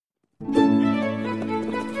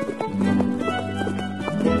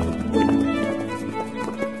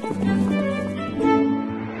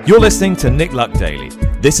You're listening to Nick Luck Daily.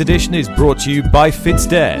 This edition is brought to you by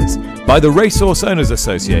FitzDares, by the Racehorse Owners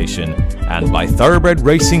Association, and by Thoroughbred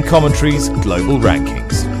Racing Commentary's Global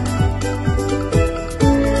Rankings.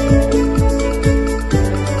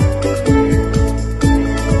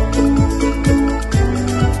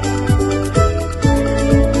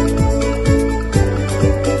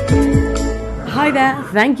 Hi there,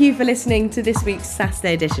 thank you for listening to this week's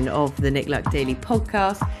Saturday edition of the Nick Luck Daily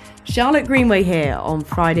podcast. Charlotte Greenway here on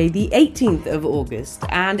Friday the 18th of August,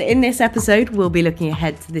 and in this episode we'll be looking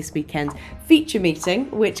ahead to this weekend's feature meeting,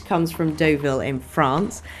 which comes from Deauville in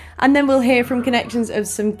France, and then we'll hear from connections of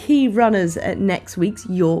some key runners at next week's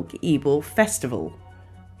York Ebor Festival.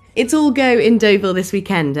 It's all go in Deauville this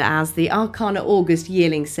weekend as the Arcana August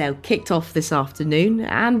yearling sale kicked off this afternoon,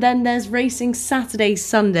 and then there's racing Saturday,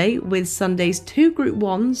 Sunday with Sunday's two Group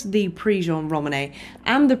 1s, the Prix Jean Romanet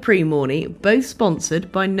and the Prix Morny, both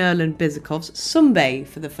sponsored by Nerlens Bizakov's Sombé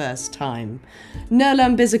for the first time.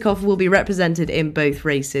 Nerlens Bizakov will be represented in both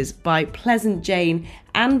races by Pleasant Jane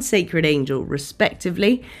and Sacred Angel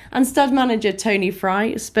respectively, and stud manager Tony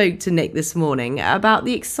Fry spoke to Nick this morning about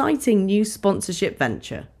the exciting new sponsorship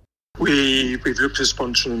venture. We've looked at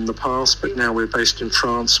sponsoring in the past, but now we're based in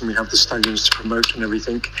France and we have the stallions to promote and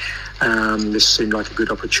everything. This seemed like a good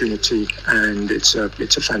opportunity, and it's a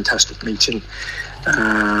fantastic meeting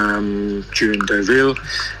during Deauville,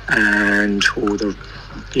 and all the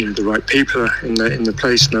right people are in the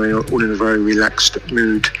place, and they're all in a very relaxed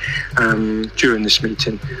mood during this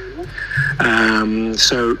meeting.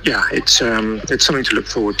 So yeah, it's something to look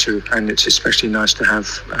forward to, and it's especially nice to have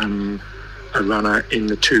a runner in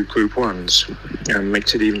the two Group 1s.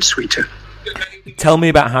 Makes it even sweeter. Tell me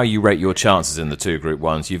about how you rate your chances in the two Group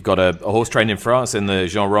 1s. You've got a horse trained in France in the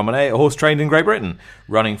Jean Romanet, a horse trained in Great Britain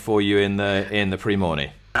running for you in the Prix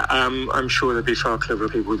Morny. I'm sure there'll be far cleverer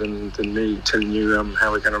people than me telling you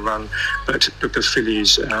how we're going to run. But look, the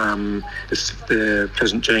fillies, the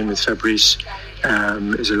Pleasant Jane with Fabrice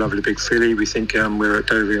is a lovely big filly. We think we're at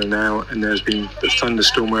Deauville now, and there's been a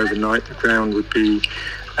thunderstorm overnight. The ground would be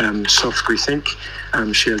soft, we think.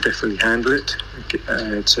 She'll definitely handle it.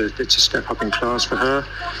 It's a step up in class for her.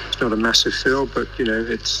 It's not a massive fill, but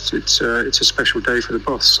it's a special day for the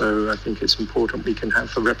boss. So I think it's important we can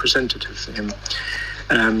have a representative for him.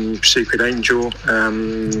 Secret Angel,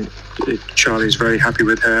 Charlie's very happy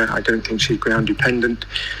with her. I don't think she's ground dependent.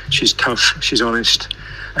 She's tough, she's honest,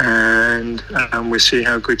 and we'll see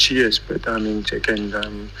how good she is. But I mean,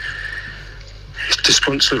 again, to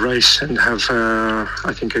sponsor the race and have,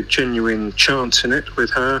 I think, a genuine chance in it with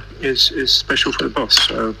her is special for the boss.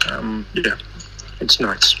 So yeah, it's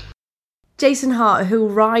nice. Jason Hart, who will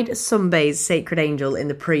ride Sombé's Sacred Angel in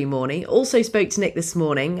the Prix Morny, also spoke to Nick this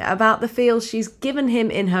morning about the feel she's given him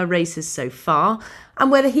in her races so far and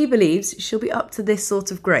whether he believes she'll be up to this sort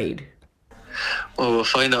of grade. Well, we'll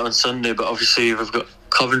find out on Sunday, but obviously we've got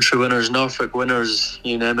Coventry winners, Norfolk winners,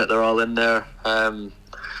 you name it, they're all in there.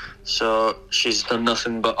 So she's done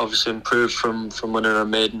nothing but obviously improve from winning her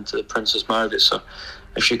maiden to the Princess Margaret. So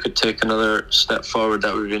if she could take another step forward,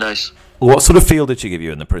 that would be nice. What sort of feel did she give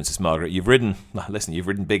you in the Princess Margaret? You've ridden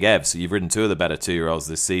Big Ev, so you've ridden two of the better 2-year-olds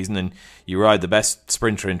this season, and you ride the best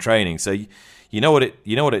sprinter in training. So you know what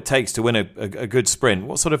it takes to win a good sprint.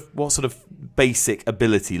 What sort of basic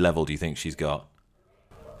ability level do you think she's got?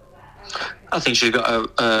 I think she's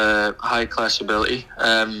got a high class ability.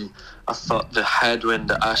 I thought the headwind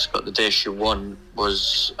that Ascot the day she won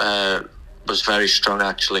was very strong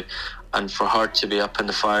actually, and for her to be up in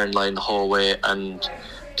the firing line the whole way and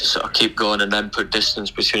to sort of keep going and then put distance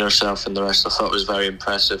between herself and the rest, I thought was very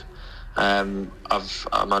impressive. I'm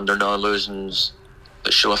under no illusions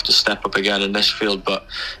that she'll have to step up again in this field, but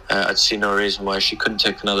I'd see no reason why she couldn't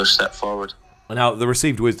take another step forward. Now, the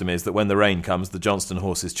received wisdom is that when the rain comes, the Johnston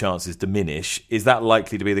horse's chances diminish. Is that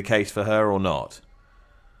likely to be the case for her or not?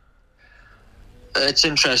 It's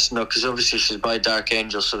interesting though, because obviously she's by Dark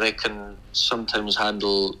Angel, so they can sometimes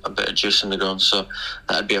handle a bit of juice in the ground, so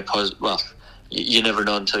that'd be a positive. Well, you never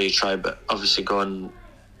know until you try, but obviously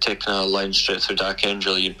taking a line straight through Dark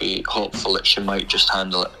Angel, you'd be hopeful that she might just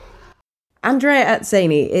handle it. Andrea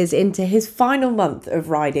Atzeni is into his final month of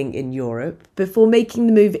riding in Europe before making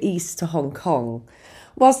the move east to Hong Kong.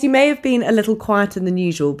 Whilst he may have been a little quieter than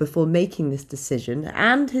usual before making this decision,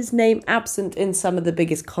 and his name absent in some of the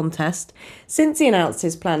biggest contests, since he announced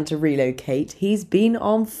his plan to relocate, he's been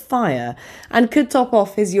on fire and could top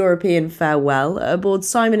off his European farewell aboard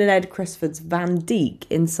Simon and Ed Crisford's Van Dijk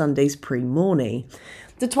in Sunday's Prix Morny.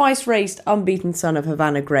 The twice-raced unbeaten son of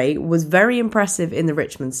Havana Grey was very impressive in the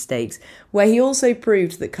Richmond Stakes, where he also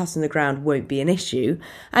proved that cutting the ground won't be an issue,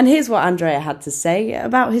 and here's what Andrea had to say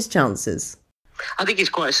about his chances. I think he's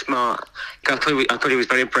quite smart. I thought he was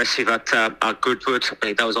very impressive at Goodwood.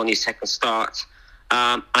 That was only his second start.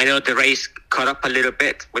 I know the race caught up a little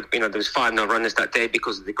bit with, there was 5 no-runners that day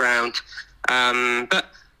because of the ground. But,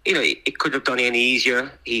 it could have done any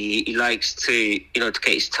easier. He likes to get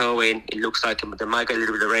his toe in. It looks like there might get a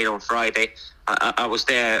little bit of rain on Friday. I was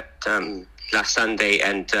there last Sunday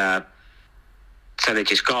and Sunday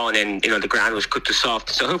just gone, and, the ground was good to soft.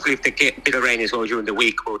 So hopefully if they get a bit of rain as well during the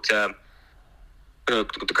week, but,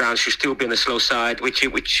 the ground should still be on the slow side, which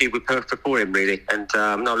would be perfect for him, really. And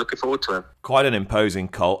I'm looking forward to him. Quite an imposing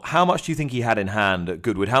colt. How much do you think he had in hand at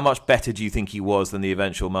Goodwood? How much better do you think he was than the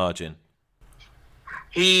eventual margin?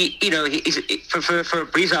 He's for a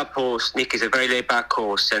breeze-up horse, Nick is a very laid-back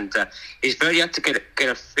horse, and it's very hard to get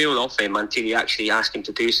a feel of him until you actually ask him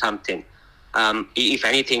to do something. If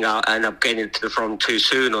anything, I'll end up getting to the front too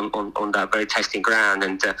soon on that very testing ground,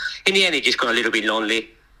 and in the end, he just got a little bit lonely.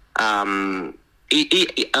 He's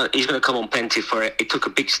going to come on plenty for it. It took a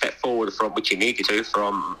big step forward from which he needed to,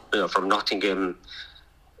 from Nottingham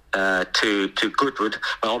to Goodwood,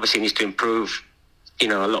 but obviously he needs to improve, a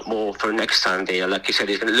lot more for next Sunday. Like you said,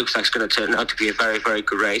 it looks like it's going to turn out to be a very, very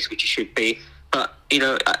good race, which it should be. But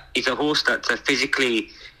it's a horse that physically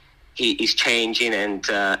he is changing, and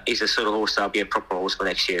is a sort of horse that'll be a proper horse for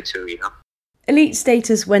next year too. Elite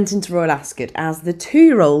status went into Royal Ascot as the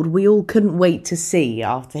 2-year-old we all couldn't wait to see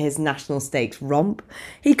after his National Stakes romp.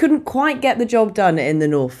 He couldn't quite get the job done in the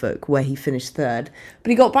Norfolk, where he finished 3rd,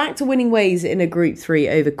 but he got back to winning ways in a Group 3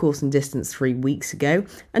 over course and distance 3 weeks ago,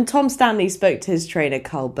 and Tom Stanley spoke to his trainer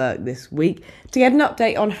Carl Burke this week to get an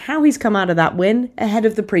update on how he's come out of that win ahead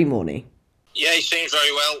of the Prix-Morny. Yeah, he seems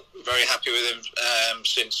very well, very happy with him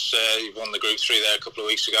since he won the Group 3 there a couple of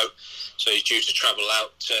weeks ago, so he's due to travel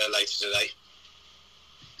out later today.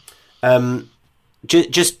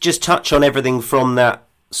 Just touch on everything from that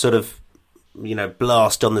sort of,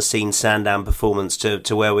 blast on the scene Sandown performance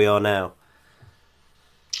to where we are now.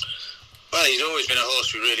 Well, he's always been a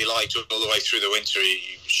horse we really liked all the way through the winter.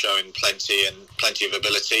 He was showing plenty of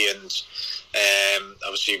ability, and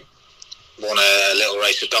obviously won a little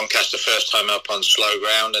race at Doncaster first time up on slow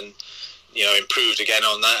ground, and improved again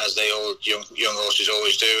on that, as they all young horses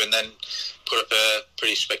always do, and then put up a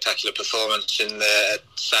pretty spectacular performance at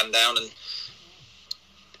Sandown. And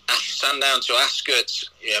Sandown to Ascot,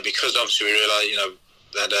 because obviously we realised,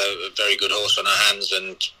 they had a very good horse on our hands,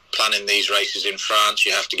 and planning these races in France,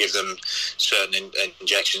 you have to give them certain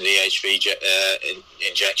injections, EHV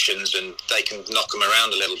injections, and they can knock them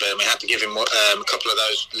around a little bit. And we had to give him a couple of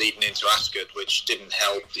those leading into Ascot, which didn't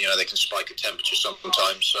help. They can spike a temperature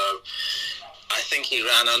sometimes. So I think he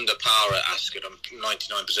ran under par at Ascot. I'm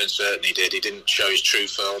 99% certain he did. He didn't show his true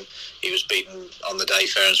form. He was beaten on the day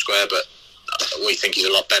fair and square, but we think he's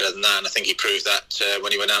a lot better than that, and I think he proved that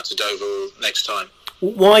when he went out to Deauville next time.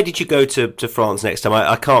 Why did you go to France next time?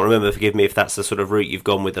 I can't remember, forgive me, if that's the sort of route you've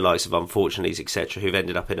gone with the likes of Unfortunately's, etc., who've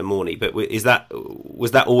ended up in a Morny. But was that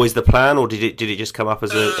always the plan, or did it just come up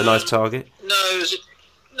as a nice target? No,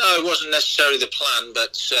 it wasn't necessarily the plan,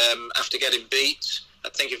 but after getting beat, I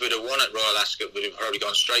think if we'd have won at Royal Ascot, we'd have probably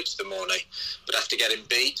gone straight to the Morny. But after getting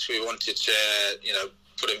beat, we wanted to,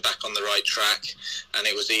 put him back on the right track, and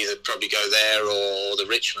it was either probably go there or the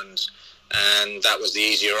Richmond, and that was the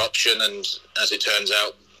easier option. And as it turns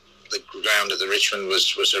out, the ground at the Richmond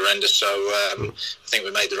was horrendous, so I think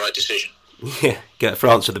we made the right decision. Yeah, get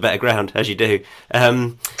France with the better ground, as you do.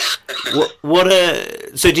 So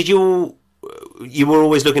did you were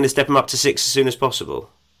always looking to step him up to 6 as soon as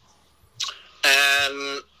possible?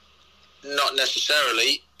 Not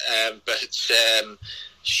necessarily, but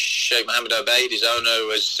Sheikh Mohammed Obeid, his owner,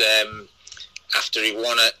 was after he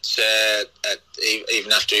won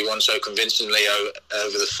even after he won so convincingly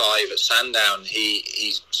over the 5 at Sandown,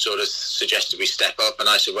 he sort of suggested we step up, and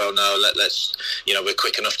I said, well, no, let's we're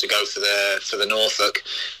quick enough to go for the Norfolk.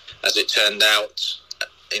 As it turned out,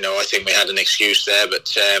 I think we had an excuse there, but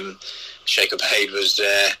Sheikh Obeid was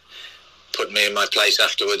put me in my place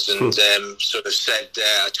afterwards and sort of said,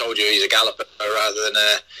 I told you he's a galloper rather than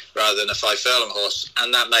a 5 furlong horse,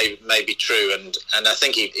 and that may be true, and I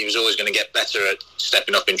think he was always going to get better at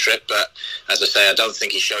stepping up in trip, but as I say, I don't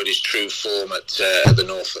think he showed his true form at the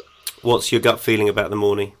Norfolk. What's your gut feeling about the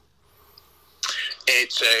Morny?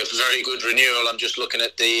 It's a very good renewal. I'm just looking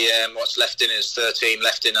at the what's left in. Is 13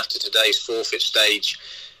 left in after today's forfeit stage.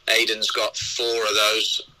 Aidan's got 4 of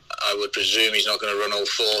those. I would presume he's not going to run all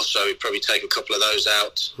 4, so he'd probably take a couple of those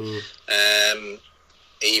out.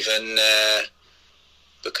 Even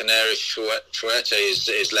Bucanera Fuerte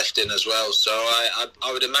is left in as well. So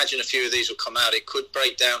I would imagine a few of these will come out. It could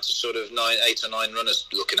break down to sort of 8 or 9 runners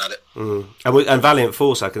looking at it. And Valiant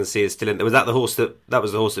Force, I can see, is still in there. Was that the horse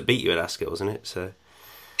that beat you at Ascot, wasn't it? So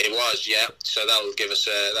it was, yeah. So that'll give us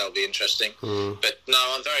that'll be interesting. But no,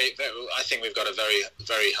 I'm very, very. I think we've got a very,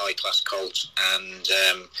 very high class colt, and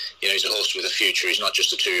he's a horse with a future. He's not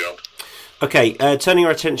just a 2-year-old. Okay, turning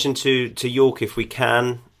our attention to York, if we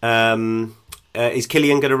can. Is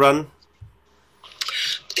Killian going to run?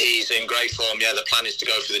 He's in great form. Yeah, the plan is to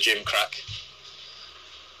go for the Jim Crack,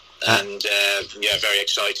 and very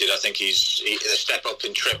excited. I think the step up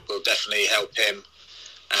in trip will definitely help him.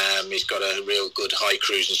 He's got a real good high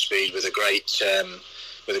cruising speed with a great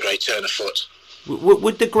turn of foot.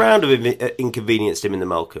 Would the ground have inconvenienced him in the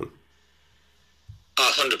Malcolm?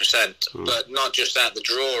 100%, but not just that, the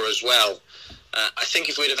draw as well. I think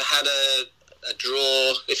if we'd have had a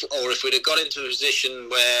draw, if we'd have got into a position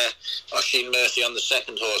where Oisin Murphy on the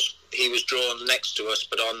second horse, he was drawn next to us,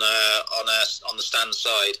 but on the stand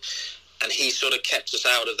side, and he sort of kept us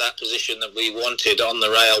out of that position that we wanted on the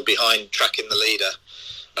rail behind tracking the leader,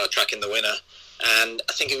 tracking the winner. And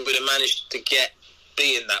I think if we'd have managed to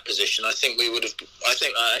be in that position, I actually think we would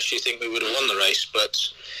have won the race, but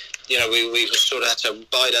we sort of had to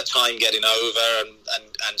bide our time getting over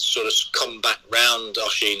and sort of come back round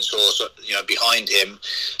Oisin's horse, behind him.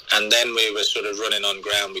 And then we were sort of running on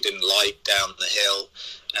ground we didn't like down the hill.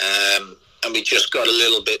 And we just got a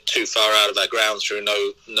little bit too far out of our ground through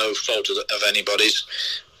no fault of anybody's.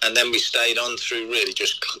 And then we stayed on through really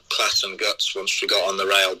just class and guts once we got on the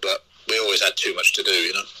rail. But we always had too much to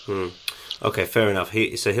do, Okay, fair enough.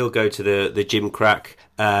 So he'll go to the Jim Crack.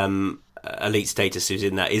 Elite Status, who's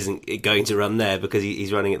in that, isn't going to run there because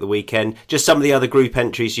he's running at the weekend. Just some of the other group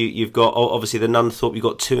entries you've got. Obviously, the Nunthorpe, you've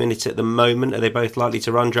got 2 in it at the moment. Are they both likely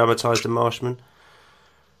to run? Dramatised and Marshman.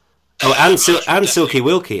 And Silky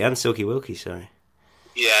Wilkie. Sorry.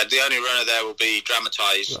 Yeah, the only runner there will be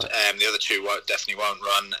Dramatised. Right. The other 2 definitely won't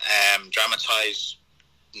run. Dramatised,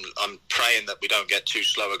 I'm praying that we don't get too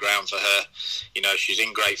slow a ground for her. She's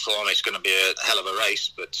in great form. It's going to be a hell of a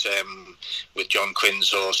race, but with John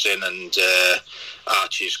Quinn's horse in and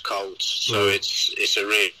Archie's colt, so it's a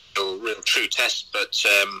real true test. But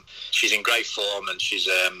she's in great form, and she's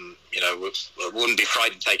wouldn't be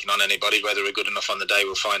frightened taking on anybody. Whether we're good enough on the day,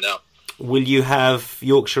 we'll find out. Will you have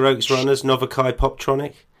Yorkshire Oaks runners, Novakai,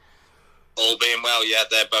 Poptronic? All being well, yeah,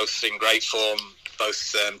 they're both in great form,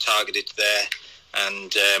 both targeted there.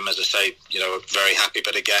 And as I say, very happy,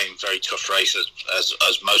 but again, very tough races,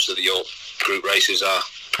 as most of the York group races are.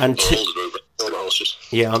 And all the horses.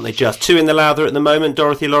 Yeah, aren't they just? 2 in the Lowther at the moment.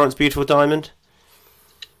 Dorothy Lawrence, Beautiful Diamond.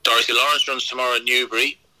 Dorothy Lawrence runs tomorrow at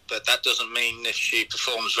Newbury, but that doesn't mean if she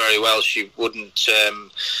performs very well, she wouldn't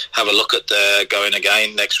have a look at the going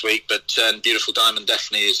again next week. But Beautiful Diamond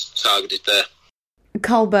definitely is targeted there.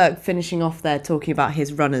 Carl Burke finishing off there, talking about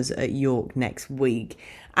his runners at York next week.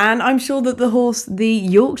 And I'm sure that the horse the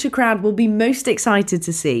Yorkshire crowd will be most excited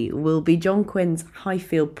to see will be John Quinn's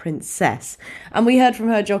Highfield Princess. And we heard from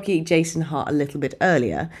her jockey Jason Hart a little bit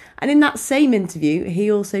earlier. And in that same interview, he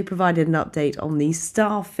also provided an update on the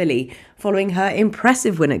Star filly following her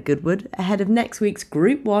impressive win at Goodwood ahead of next week's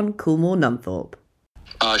Group 1 Coolmore Nunthorpe.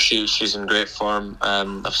 She's in great form.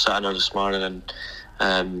 I've sat on her this morning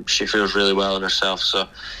and she feels really well in herself. So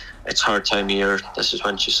it's her time of year. This is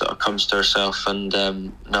when she sort of comes to herself, and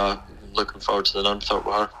looking forward to the Nunthorpe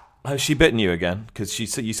with her. Has she bitten you again? Because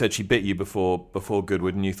you said she bit you before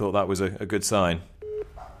Goodwood, and you thought that was a good sign.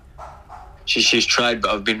 She's tried,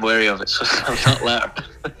 but I've been wary of it, so I've not let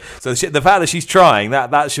her. So the fact that she's trying,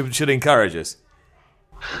 that should encourage us.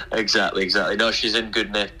 Exactly. No, she's in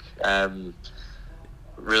good nick.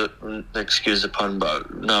 Really, excuse the pun,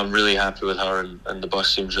 but no, I'm really happy with her, and the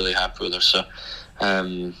boss seems really happy with her. So.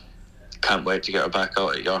 Can't wait to get her back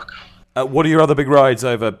out at York. What are your other big rides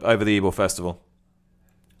over the Ebor Festival?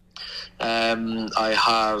 I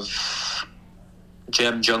have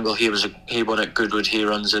Gem Jungle. He won at Goodwood. He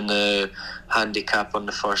runs in the handicap on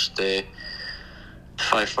the first day.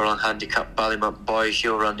 5 furlong handicap. Ballymount Boy.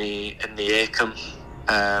 He'll run in the Acom.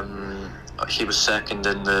 He was second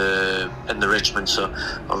in the Richmond. So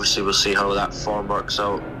obviously we'll see how that form works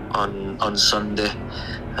out on Sunday.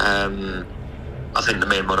 I think the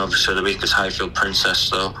main one, obviously, of the week is Highfield Princess,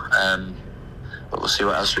 though. But we'll see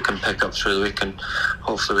what else we can pick up through the week, and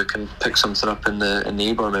hopefully we can pick something up in the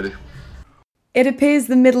Ebor, maybe. It appears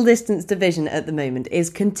the middle distance division at the moment is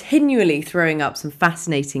continually throwing up some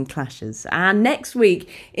fascinating clashes. And next week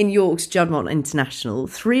in York's Juddmonte International,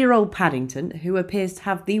 3-year-old Paddington, who appears to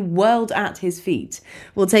have the world at his feet,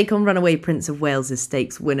 will take on runaway Prince of Wales'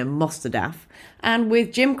 stakes winner Mostahdaf. And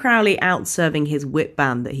with Jim Crowley out serving his whip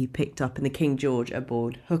band that he picked up in the King George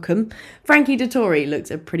aboard Hookham, Frankie Dettori looks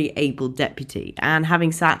a pretty able deputy. And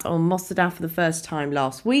having sat on Mostahdaf for the first time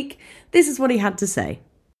last week, this is what he had to say.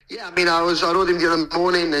 Yeah, I mean, I rode him the other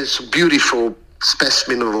morning. It's a beautiful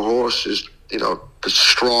specimen of a horse. It's, it's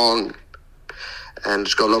strong and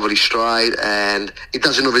it's got a lovely stride, and he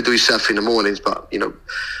doesn't overdo himself in the mornings, but,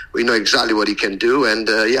 we know exactly what he can do. And,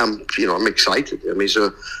 I'm excited. I mean,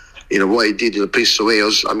 so, what he did in the Prince of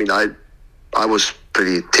Wales, I mean, I was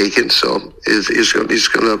pretty taken, so he's going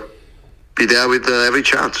to be there with every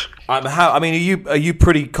chance. Are you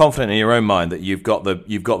pretty confident in your own mind that you've got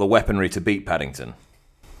the weaponry to beat Paddington?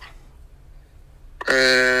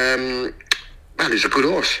 Well, he's a good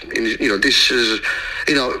horse. This is,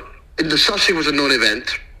 the Sussex was a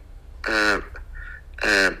non-event.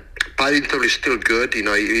 Paddington is still good.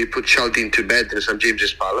 He put Chaldine to bed in St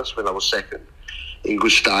James's Palace when I was second in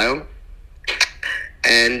good style,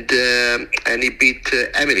 and he beat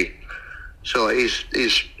Emily. So he's at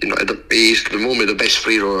the moment the best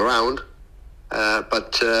three-year-old around. I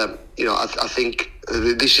think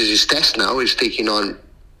this is his test now. He's taking on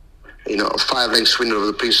a 5-length winner of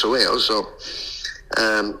the Prince of Wales. So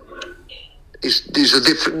it's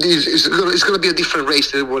going to be a different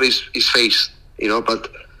race than what he's faced. But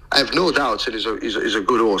I have no doubts that he's a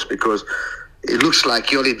good horse, because it looks like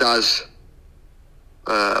he only does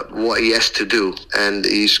what he has to do, and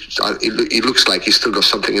it looks like he's still got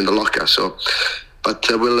something in the locker. So, but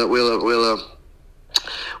we'll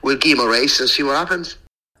give him a race and see what happens.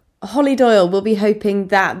 Holly Doyle will be hoping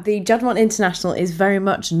that the Juddmonte International is very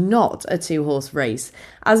much not a 2-horse race,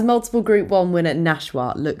 as multiple Group 1 winner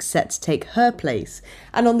Nashwa looks set to take her place.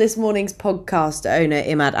 And on this morning's podcast, owner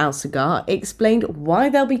Imad Al-Sagar explained why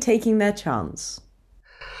they'll be taking their chance.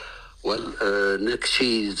 Well, Nick,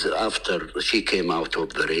 after she came out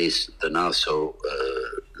of the race, the Nassau,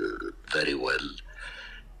 very well.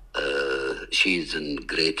 She's in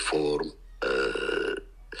great form.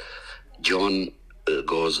 John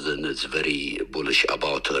Gosden is very bullish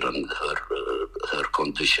about her and her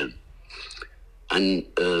condition, and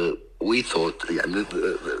we thought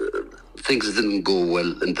things didn't go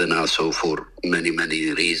well in the Nassau for many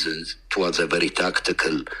reasons. It was a very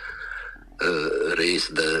tactical race.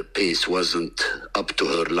 The pace wasn't up to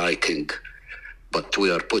her liking, but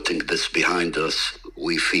we are putting this behind us.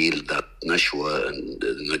 We feel that Nashwa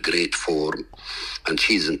is in a great form, and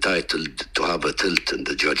she's entitled to have a tilt in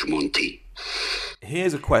the Juddmonte.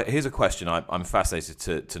 Here's a question I'm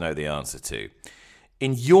fascinated to know the answer to.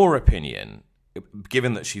 In your opinion,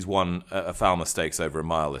 given that she's won a Falmouth Stakes over a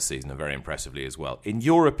mile this season, and very impressively as well, in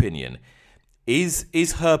your opinion,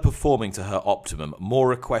 is her performing to her optimum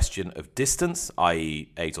more a question of distance,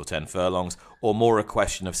 i.e. 8 or 10 furlongs, or more a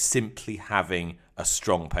question of simply having a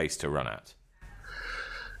strong pace to run at?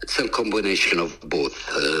 It's a combination of both.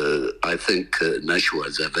 I think Nashwa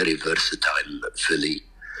is a very versatile filly.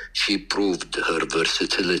 She proved her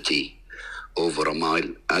versatility over a mile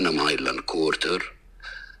and a mile and a quarter.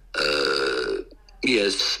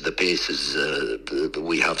 Yes, the pace is,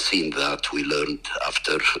 we have seen that. We learned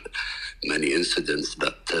after many incidents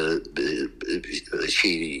that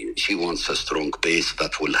she wants a strong pace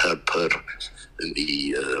that will help her in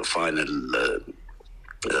the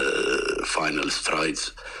final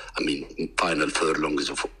strides, final furlongs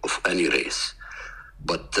of any race.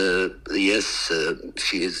 But yes,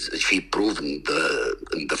 she proven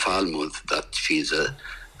in the Falmouth that she's a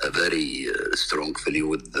very strong filly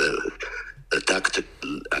with the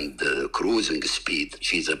tactical and cruising speed.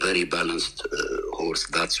 She's a very balanced horse.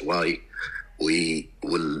 That's why we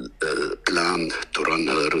will plan to run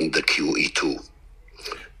her in the QE2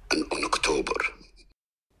 on October.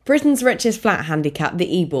 Britain's richest flat handicap,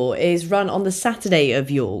 the Ebor, is run on the Saturday of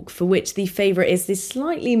York, for which the favourite is the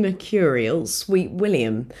slightly mercurial Sweet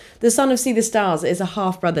William. The son of See the Stars is a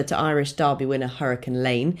half-brother to Irish Derby winner Hurricane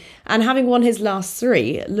Lane, and having won his last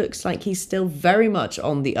 3, it looks like he's still very much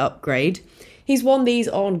on the upgrade. He's won these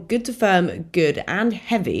on good to firm, good and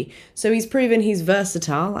heavy, so he's proven he's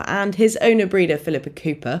versatile, and his owner-breeder Philippa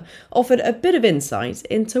Cooper offered a bit of insight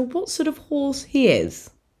into what sort of horse he is.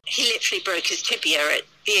 He literally broke his tibia at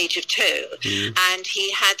the age of 2, and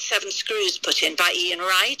he had 7 screws put in by Ian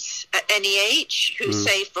Wright at NEH, who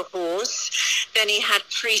saved the horse. Then he had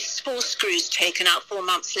 4 screws taken out 4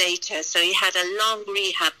 months later, so he had a long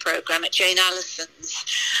rehab program at Jane Allison's,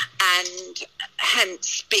 and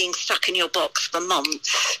hence being stuck in your box for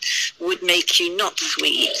months would make you not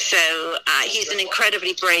sweet. So he's an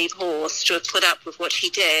incredibly brave horse to have put up with what he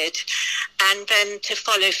did, and then to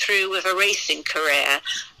follow through with a racing career.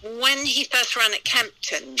 When he first ran at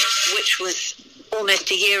Kempton, which was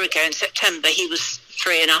almost a year ago in September, he was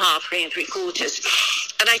 3 3.75,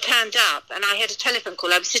 and I turned up and I had a telephone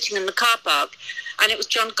call. I was sitting in the car park and it was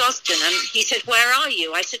John Gosden, and he said, "Where are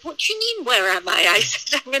you?" I said, "What do you mean, where am I?" I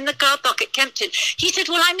said, "I'm in the car park at Kempton." He said,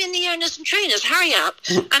 "Well, I'm in the owners and trainers, hurry up."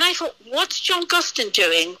 And I thought, what's John Gosden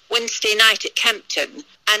doing Wednesday night at Kempton?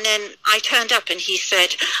 And then I turned up and he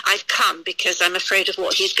said, "I've come because I'm afraid of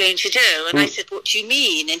what he's going to do." And I said, "What do you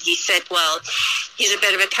mean?" And he said, "Well, he's a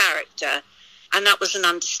bit of a character." And that was an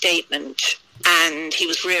understatement. And he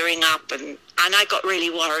was rearing up, and I got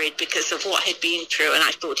really worried because of what had been through, and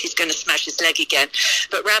I thought he's going to smash his leg again.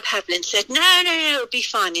 But Rab Havlin said, no, it'll be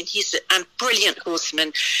fine. And he's a brilliant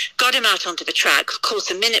horseman. Got him out onto the track. Of course,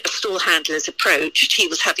 the minute the stall handlers approached, he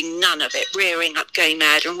was having none of it, rearing up, going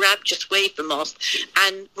mad. And Rab just waved them off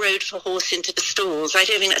and rode for horse into the stalls. I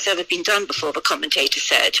don't think that's ever been done before, the commentator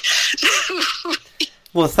said.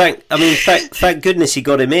 Well, thank goodness he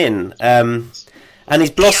got him in. And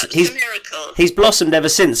he's blossomed ever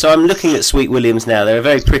since. So I'm looking at Sweet Williams now. They're a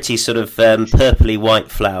very pretty sort of purpley white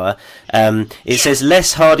flower. It says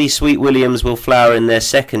less hardy Sweet Williams will flower in their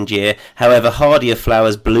second year. However, hardier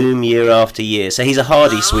flowers bloom year after year. So he's a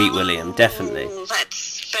hardy Sweet William, definitely.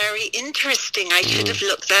 That's very interesting. I should have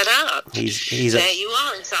looked that up. There you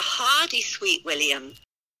are. It's a hardy Sweet William.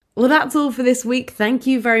 Well, that's all for this week. Thank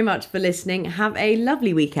you very much for listening. Have a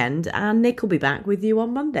lovely weekend, and Nick will be back with you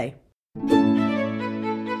on Monday.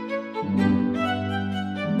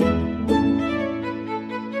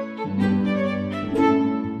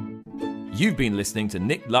 You've been listening to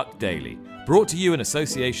Nick Luck Daily, brought to you in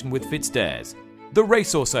association with FitzDares, the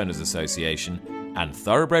Racehorse Owners Association, and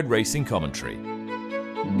Thoroughbred Racing Commentary.